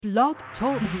Blog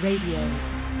Talk Radio.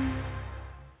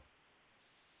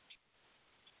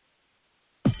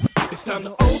 It's time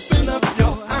to open up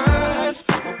your eyes.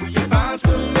 What we advise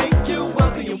will make you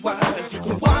wealthy and wise. You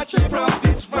can watch your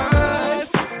profits rise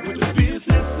with the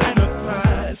business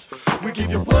enterprise. We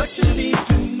give you what you need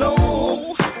to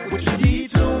know, what you need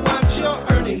to watch your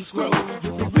earnings grow.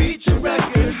 You can reach your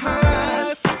record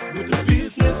highs with the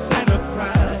business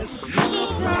enterprise.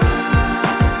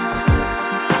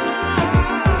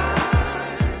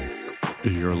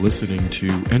 You're listening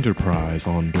to Enterprise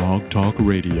on Blog Talk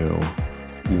Radio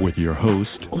with your host,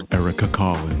 Erica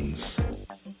Collins.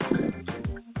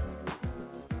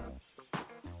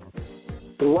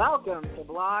 Welcome to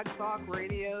Blog Talk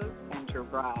Radio's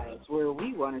Enterprise, where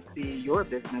we want to see your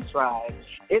business rise.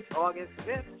 It's August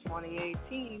 5th,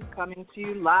 2018, coming to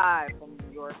you live from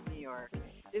New York, New York.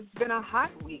 It's been a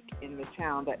hot week in the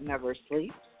town that never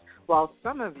sleeps. While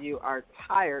some of you are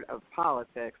tired of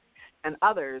politics and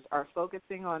others are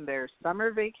focusing on their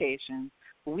summer vacations,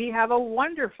 we have a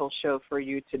wonderful show for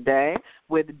you today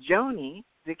with Joani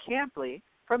DiCampli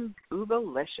from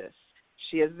Boobalicious.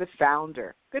 She is the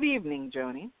founder. Good evening,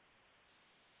 Joani.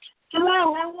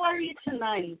 Hello, how are you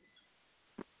tonight?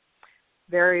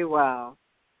 Very well.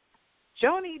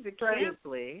 Joani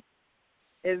DiCampli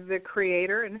is the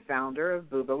creator and founder of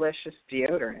Boobalicious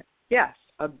Deodorant. Yes,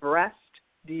 a breast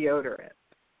deodorant.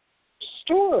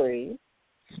 Story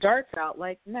starts out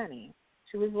like many.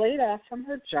 She was laid off from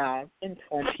her job in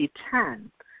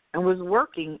 2010 and was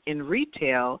working in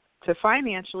retail to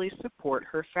financially support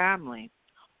her family.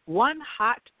 One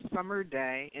hot summer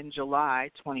day in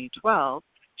July 2012,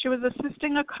 she was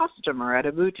assisting a customer at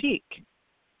a boutique,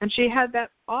 and she had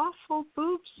that awful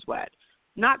boob sweat,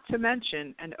 not to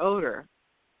mention an odor,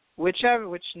 which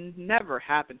never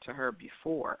happened to her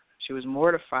before. She was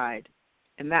mortified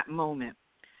in that moment,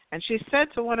 and she said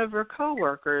to one of her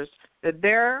coworkers that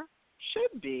there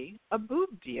should be a boob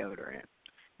deodorant,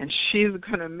 and she's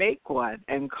going to make one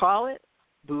and call it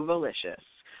Boobalicious.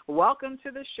 Welcome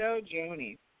to the show,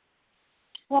 Joani.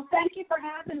 Well, thank you for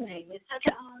having me. It's such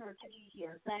an honor to be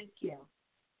here. Thank you.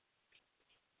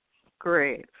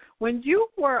 Great. When you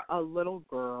were a little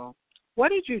girl, what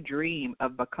did you dream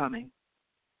of becoming?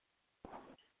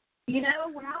 You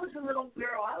know, when I was a little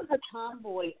girl, I was a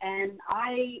tomboy, and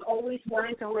I always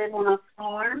wanted to live on a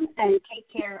farm and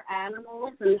take care of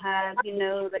animals and have, you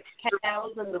know, the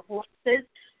cows and the horses.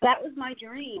 That was my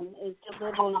dream, is to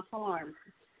live on a farm.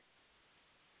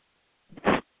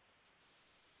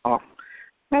 Oh,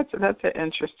 that's an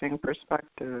interesting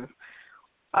perspective.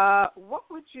 What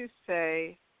would you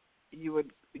say you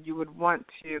would want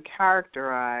to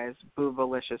characterize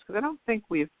Boobalicious? Because I don't think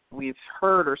we've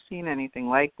heard or seen anything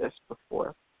like this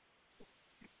before.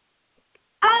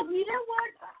 You know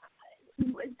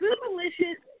what?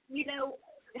 Boobalicious, you know,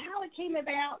 how it came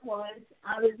about was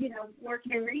I was, you know,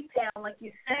 working in retail, like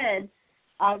you said.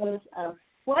 I was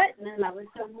sweating, and I was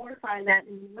so mortified that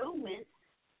moment.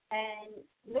 And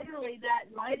literally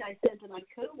that night I said to my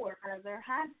coworker, there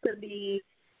has to be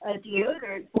a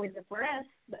deodorant for the breast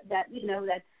that, you know,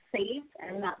 that's safe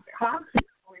and not toxic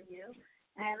for you.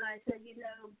 And I said, you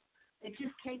know, it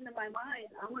just came to my mind.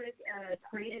 I'm going to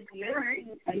create a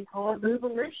deodorant and call it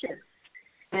Boobalicious.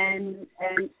 And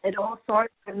it all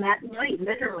started from that night,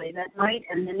 literally that night,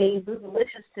 and the name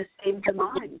Boobalicious just came to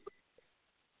mind.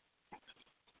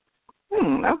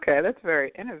 Okay, that's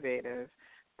very innovative.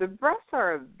 The breasts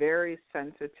are a very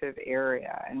sensitive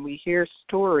area, and we hear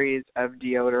stories of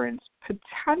deodorants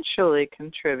potentially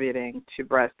contributing to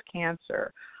breast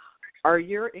cancer. Are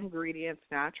your ingredients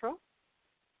natural?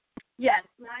 Yes.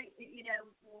 When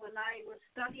I was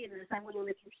studying this, I went on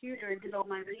the computer and did all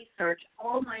my research.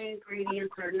 All my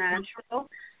ingredients are natural,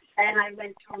 and I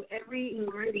went through every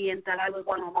ingredient that I would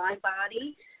want on my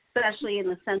body, especially in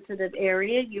the sensitive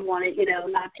area. You want it, you know,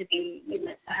 not to be, you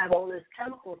know, have all those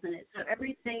chemicals in it. So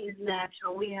everything is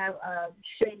natural. We have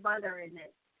shea butter in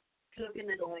it,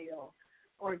 coconut oil,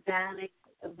 organic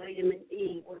vitamin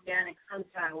E, organic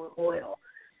sunflower oil.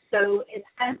 So it's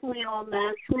definitely all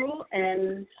natural,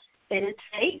 and it's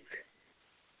safe.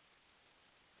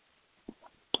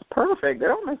 Perfect.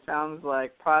 It almost sounds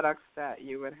like products that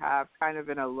you would have kind of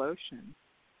in a lotion.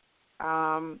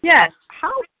 Yes.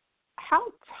 How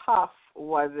tough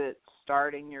was it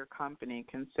starting your company,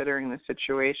 considering the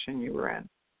situation you were in?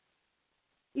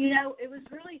 You know, it was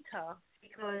really tough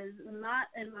because not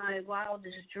in my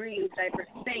wildest dreams I ever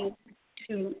think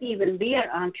to even be an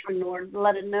entrepreneur,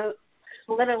 let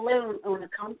alone own a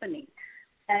company.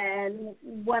 And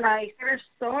when I first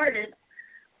started,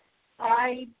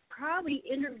 I probably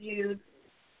interviewed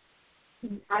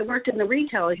I worked in the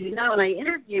retail, as you know, and I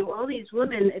interviewed all these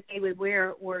women if they would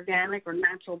wear organic or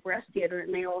natural breast deodorant,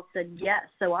 and they all said yes.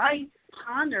 So I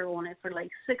pondered on it for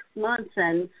like 6 months,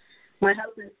 and my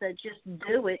husband said, just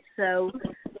do it. So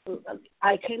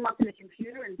I came up to the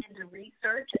computer and did the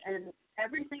research, and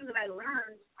everything that I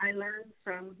learned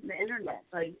from the internet.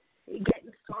 Like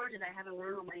getting started, I had to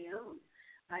learn on my own.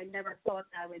 I never thought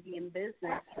I would be in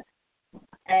business.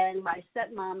 And my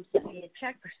stepmom sent me a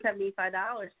check for $75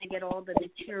 to get all the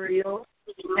material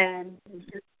and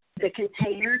the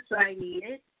containers that I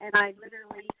needed. And I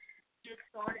literally just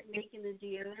started making the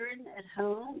deodorant at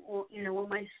home, or, on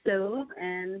my stove.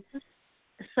 And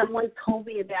someone told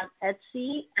me about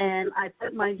Etsy, and I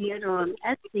put my deodorant on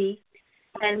Etsy.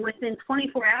 And within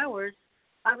 24 hours,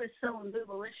 I was selling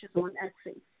Boobalicious on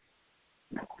Etsy.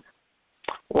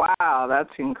 Wow, that's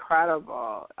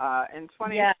incredible. In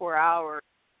 24 hours,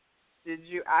 did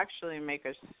you actually make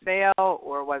a sale,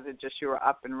 or was it just you were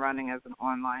up and running as an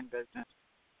online business?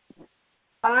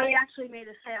 I actually made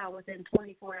a sale within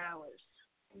 24 hours.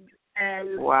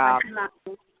 And wow. I could not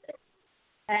believe it.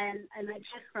 And I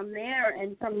just from there,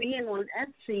 and from being on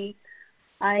Etsy,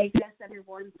 I guess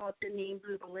everyone thought the name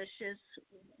Boobalicious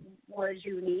was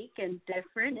unique and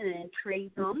different and it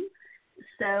intrigued them.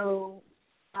 So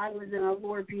I was in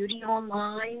Allure Beauty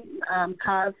online,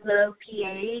 Cosmo,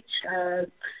 PH,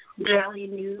 Daily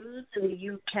News in the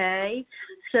UK.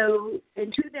 So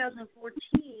in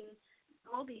 2014,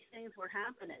 all these things were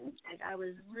happening. Like I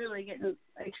was really getting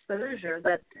exposure,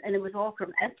 and it was all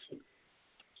from Etsy.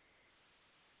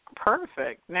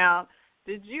 Perfect. Now,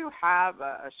 did you have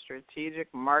a strategic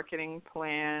marketing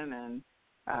plan and,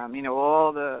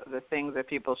 all the things that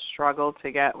people struggle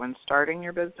to get when starting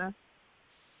your business?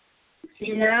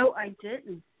 I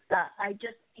didn't. I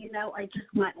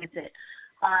just went with it.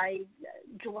 I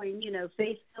joined,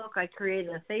 Facebook. I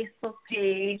created a Facebook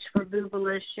page for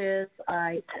Boobalicious.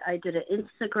 I did an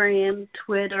Instagram,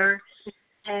 Twitter,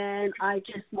 and I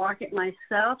just market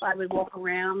myself. I would walk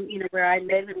around, where I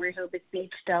live in Rehoboth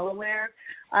Beach, Delaware.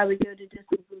 I would go to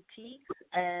different boutiques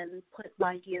and put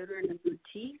my deodorant in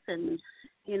boutiques, and,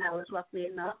 luckily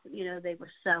enough, they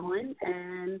were selling,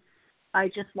 and I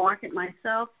just market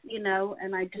myself,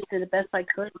 and I just did the best I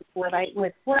could with what I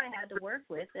had to work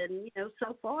with, and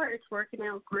so far it's working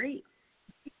out great.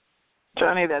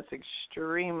 Joani, that's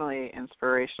extremely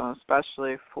inspirational,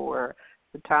 especially for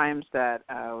the times that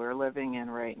we're living in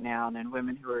right now, and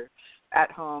women who are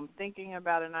at home thinking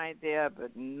about an idea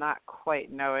but not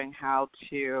quite knowing how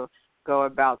to go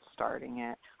about starting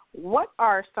it. What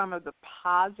are some of the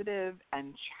positive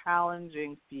and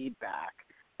challenging feedback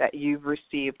that you've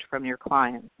received from your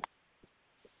clients?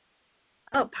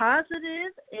 Oh,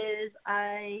 positive is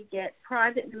I get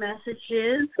private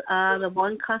messages. The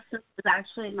one customer was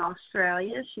actually in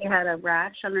Australia. She had a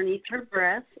rash underneath her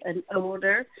breast, an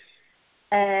odor,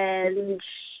 and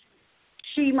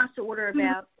she must have ordered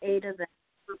about 8 of them.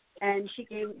 And she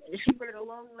wrote a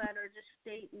long letter just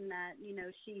stating that,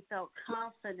 she felt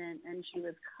confident and she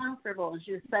was comfortable and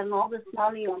she was spending all this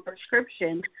money on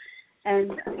prescriptions.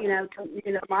 And,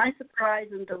 to my surprise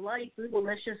and delight,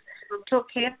 Boobalicious took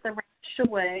half the rash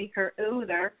away, her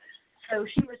odor. So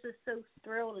she was just so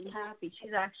thrilled and happy.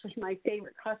 She's actually my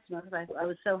favorite customer because I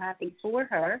was so happy for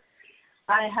her.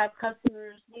 I have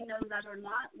customers, that are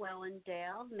not well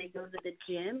endowed, and they go to the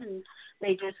gym and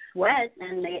they just sweat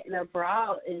and their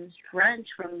bra is drenched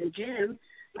from the gym.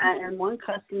 And one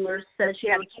customer said she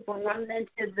had to keep on running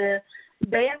into the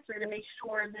bathroom to make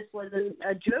sure this wasn't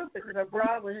a joke because her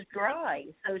bra was dry.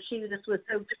 So she just was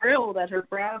so thrilled that her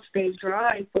bra stayed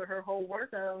dry for her whole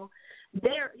workout.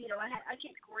 There, I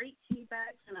get great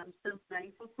feedback, and I'm so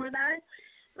thankful for that.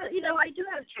 But, I do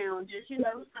have challenges.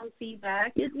 Some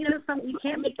feedback is, you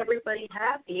can't make everybody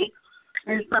happy.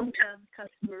 And some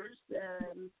customers,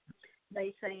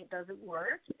 they say it doesn't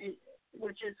work,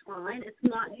 which is fine. It's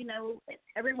not,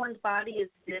 everyone's body is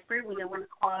different. We don't want to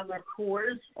clog our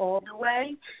pores all the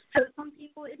way. So some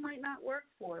people it might not work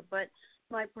for. But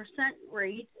my percent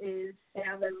rate is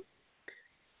out of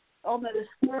almost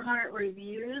 400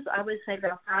 reviews, I would say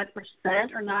about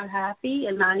 5% are not happy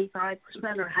and 95%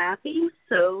 are happy.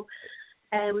 So,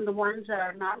 and the ones that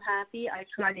are not happy, I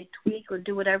try to tweak or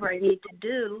do whatever I need to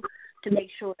do to make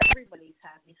sure everybody's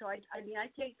happy. So, I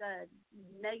take the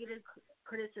negative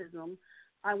criticism.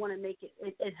 I want to make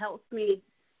it helps me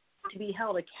to be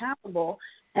held accountable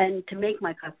and to make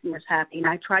my customers happy. And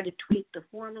I try to tweak the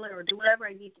formula or do whatever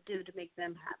I need to do to make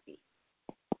them happy.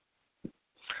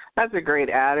 That's a great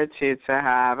attitude to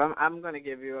have. I'm going to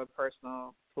give you a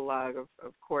personal plug.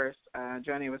 Of course,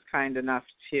 Joani was kind enough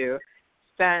to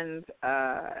send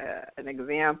an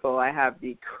example. I have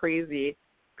the crazy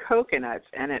coconuts,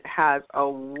 and it has a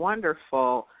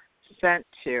wonderful scent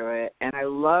to it. And I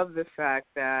love the fact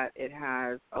that it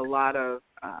has a lot of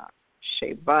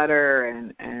shea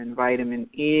butter and vitamin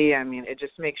E. I mean, it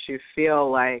just makes you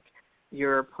feel like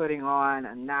you're putting on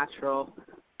a natural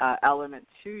element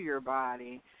to your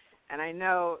body. And I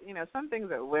know, some things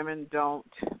that women don't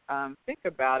think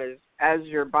about is as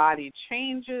your body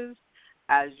changes,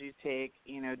 as you take,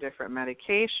 different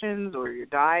medications or your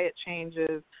diet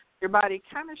changes, your body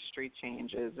chemistry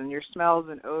changes and your smells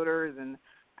and odors. And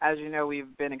as you know,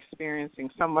 we've been experiencing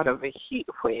somewhat of a heat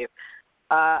wave.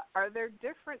 Are there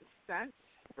different scents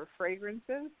or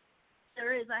fragrances?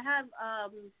 There is. I have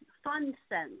fun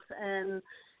scents and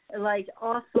like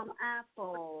awesome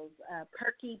apples,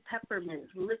 perky peppermints,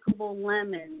 lickable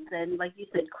lemons, and like you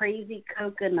said, crazy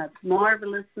coconuts,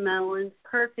 marvelous melons,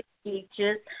 perfect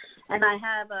peaches. And I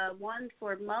have one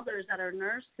for mothers that are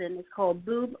nursing. It's called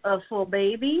Boobalicious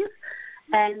Babies,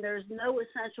 and there's no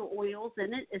essential oils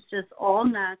in it. It's just all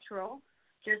natural,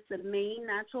 just the main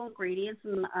natural ingredients,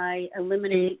 and I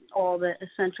eliminate all the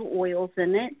essential oils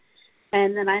in it.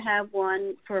 And then I have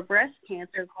one for breast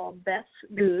cancer called Best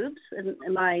Boobs, and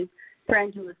my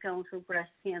friend who was going through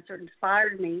breast cancer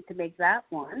inspired me to make that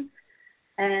one.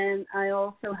 And I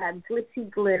also have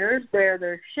Glitzy Glitters where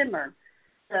they're shimmer.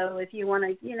 So if you want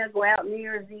to, go out New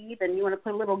Year's Eve and you want to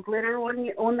put a little glitter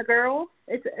on the girl,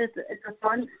 it's a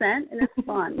fun scent and it's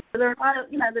fun. So there are a lot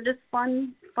of, they're just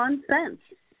fun scents.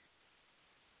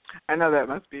 I know that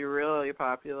must be really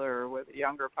popular with the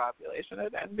younger population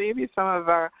and maybe some of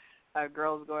our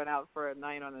girls going out for a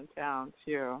night on the town,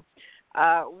 too.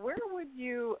 Where would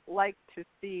you like to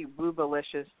see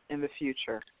Boobalicious in the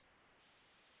future?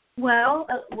 Well,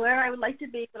 where I would like to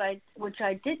be, which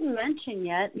I didn't mention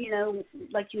yet,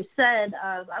 like you said,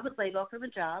 I was laid off from a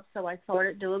job, so I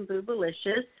started doing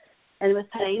Boobalicious, and it was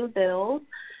paying bills.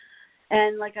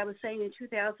 And like I was saying, in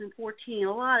 2014,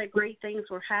 a lot of great things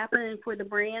were happening for the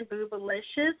brand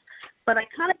Boobalicious, but I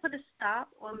kind of put a stop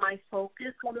on my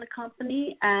focus on the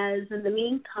company as, in the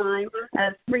meantime, I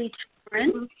have 3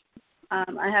 children.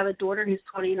 I have a daughter who's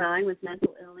 29 with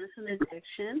mental illness and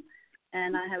addiction,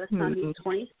 and I have a son who's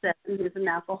 27 who's an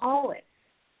alcoholic.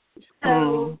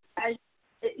 So,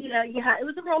 it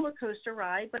was a roller coaster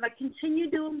ride, but I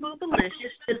continued doing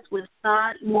Boobalicious, just was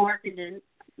not marketing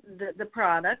the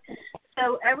product.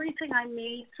 So everything I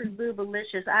made through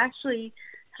Boobalicious actually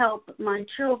helped my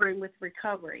children with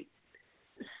recovery.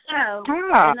 So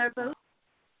and they're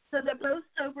both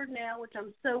sober now, which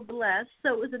I'm so blessed.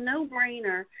 So it was a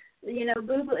no-brainer.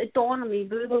 It dawned on me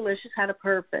Boobalicious had a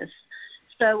purpose.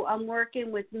 So I'm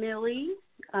working with Millie,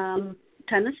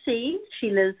 Tennessee. She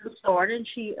lives in Florida, and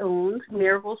she owns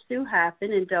Miracles Do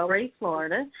Happen in Delray,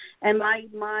 Florida. And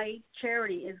my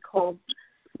charity is called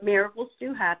Miracles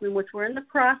Do Happen, which we're in the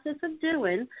process of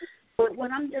doing. But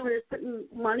what I'm doing is putting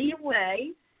money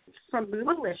away from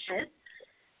Boobalicious,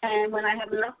 and when I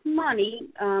have enough money,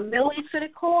 Millie's going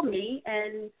to call me,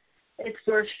 and it's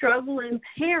for struggling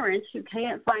parents who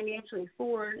can't financially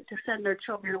afford to send their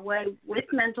children away with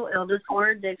mental illness or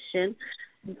addiction.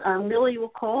 Millie will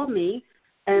call me,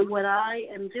 and what I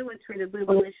am doing through the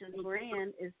Boobalicious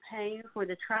brand is paying for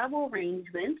the travel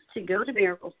arrangements to go to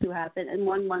Miracles Do Happen and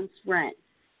 1 month's rent.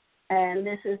 And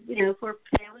this is, for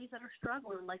families that are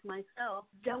struggling like myself,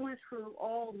 going through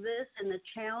all this and the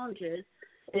challenges,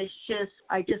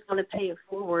 I just want to pay it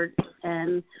forward.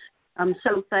 And I'm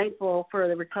so thankful for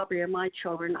the recovery of my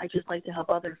children. I just like to help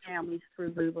other families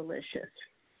through Boobalicious.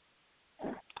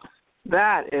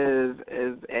 That is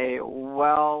a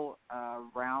well-rounded,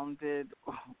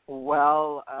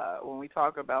 when we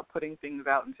talk about putting things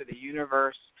out into the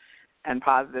universe and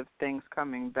positive things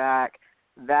coming back,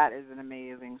 that is an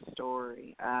amazing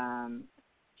story.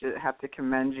 Just have to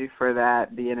commend you for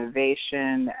that, the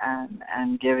innovation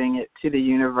and giving it to the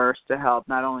universe to help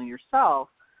not only yourself,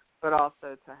 but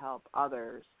also to help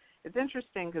others. It's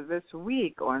interesting because this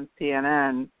week on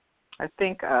CNN, I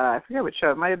think, I forget what show,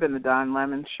 it might have been the Don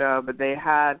Lemon show, but they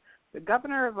had the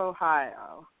governor of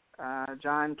Ohio,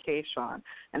 John Kasich,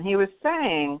 and he was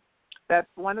saying that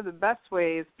one of the best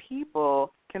ways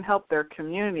people can help their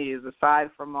communities, aside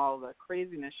from all the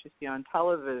craziness you see on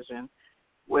television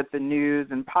with the news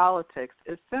and politics,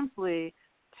 is simply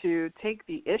to take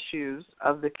the issues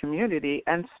of the community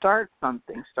and start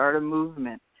something, start a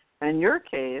movement. And in your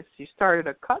case, you started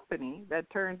a company that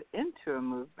turned into a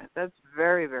movement. That's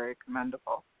very, very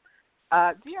commendable.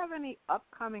 Do you have any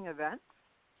upcoming events?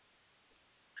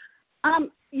 I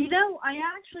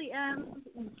actually am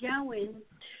going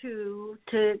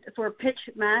for pitch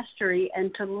mastery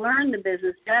and to learn the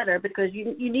business better, because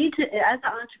you need to, as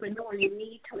an entrepreneur, you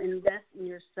need to invest in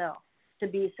yourself. to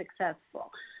be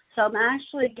successful. So I'm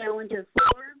actually going to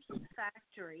Forbes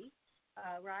factory,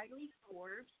 Riley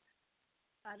Forbes.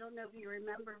 I don't know if you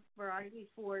remember Riley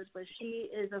Forbes, but she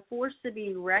is a force to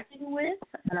be reckoned with.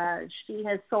 She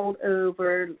has sold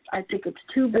over, I think it's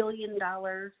 $2 billion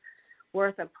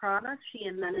worth of products. She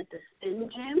invented the Spin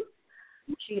Gym.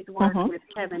 She's working with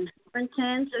Kevin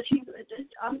Harrington. So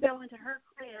I'm going to her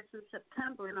class in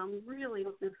September, and I'm really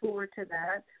looking forward to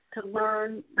that, to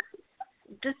learn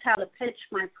just how to pitch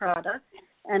my product.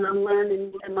 And I'm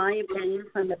learning, in my opinion,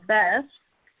 from the best.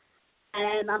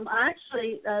 And I'm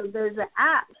actually, there's an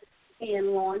app being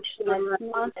launched next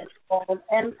month. It's called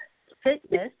M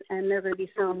Fitness, and there's going to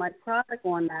be some of my product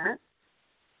on that.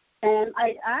 And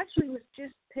I actually was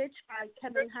just pitched by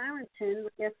Kevin Harrington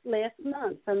last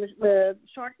month from the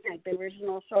Shark Tank, the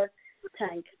original Shark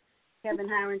Tank. Kevin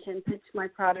Harrington pitched my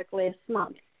product last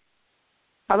month.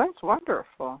 Oh, that's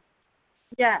wonderful.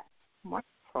 Yeah.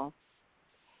 Wonderful.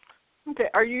 Okay,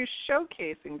 are you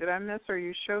showcasing? Did I miss? Are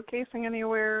you showcasing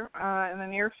anywhere in the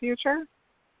near future?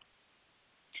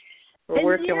 Or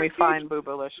where can we find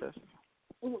Boobalicious?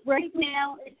 Right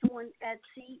now, it's on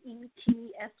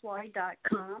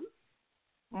etsy.com,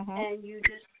 and you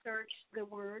just search the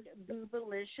word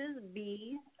Boobalicious,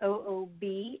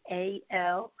 BOOBALICIOUS,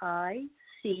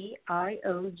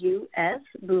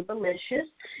 Boobalicious,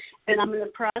 and I'm in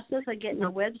the process of getting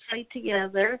a website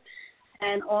together,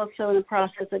 and also in the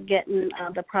process of getting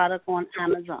the product on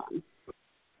Amazon.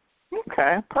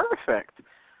 Okay, perfect.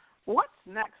 What's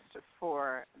next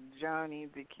for Joani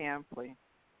DiCampli?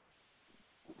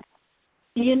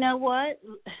 You know what?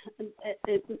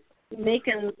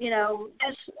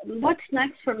 Just what's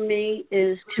next for me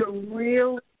is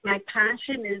my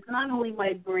passion is not only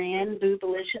my brand,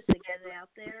 Boobalicious, to get it out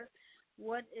there.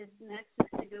 What is next is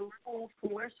to go full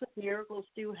force with Miracles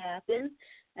Do Happen,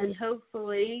 and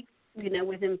hopefully,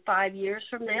 within 5 years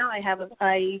from now,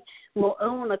 I will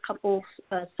own a couple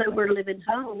sober living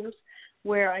homes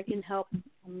where I can help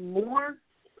more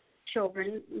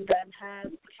children that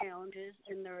have challenges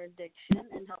in their addiction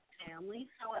and help families.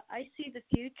 So I see the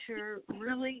future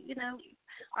really,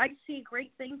 I see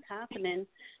great things happening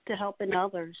to helping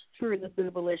others through the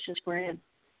Boobalicious brand.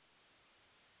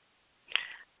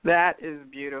 That is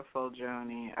beautiful,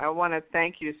 Joani. I want to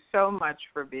thank you so much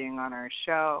for being on our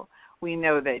show. We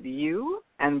know that you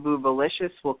and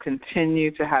Boobalicious will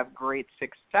continue to have great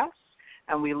success,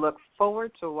 and we look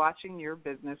forward to watching your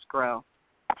business grow.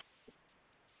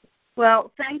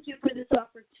 Well, thank you for this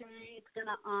opportunity. It's been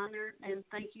an honor, and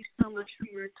thank you so much for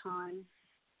your time.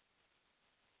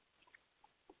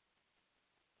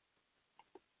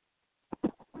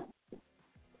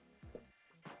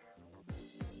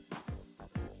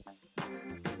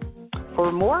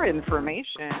 For more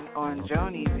information on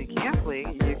Joani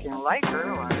DiCampli, you can like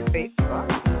her on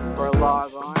Facebook or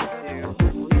log on to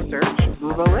research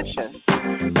Boobalicious.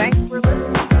 Thanks for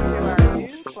listening to our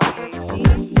new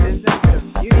 2018 Business of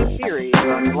Beauty series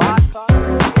on Blog Talk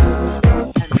Radio.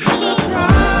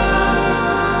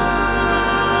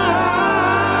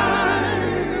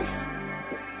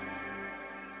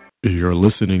 You're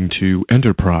listening to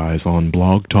Enterprise on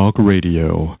Blog Talk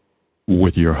Radio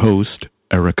with your host,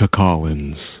 Erica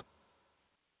Collins.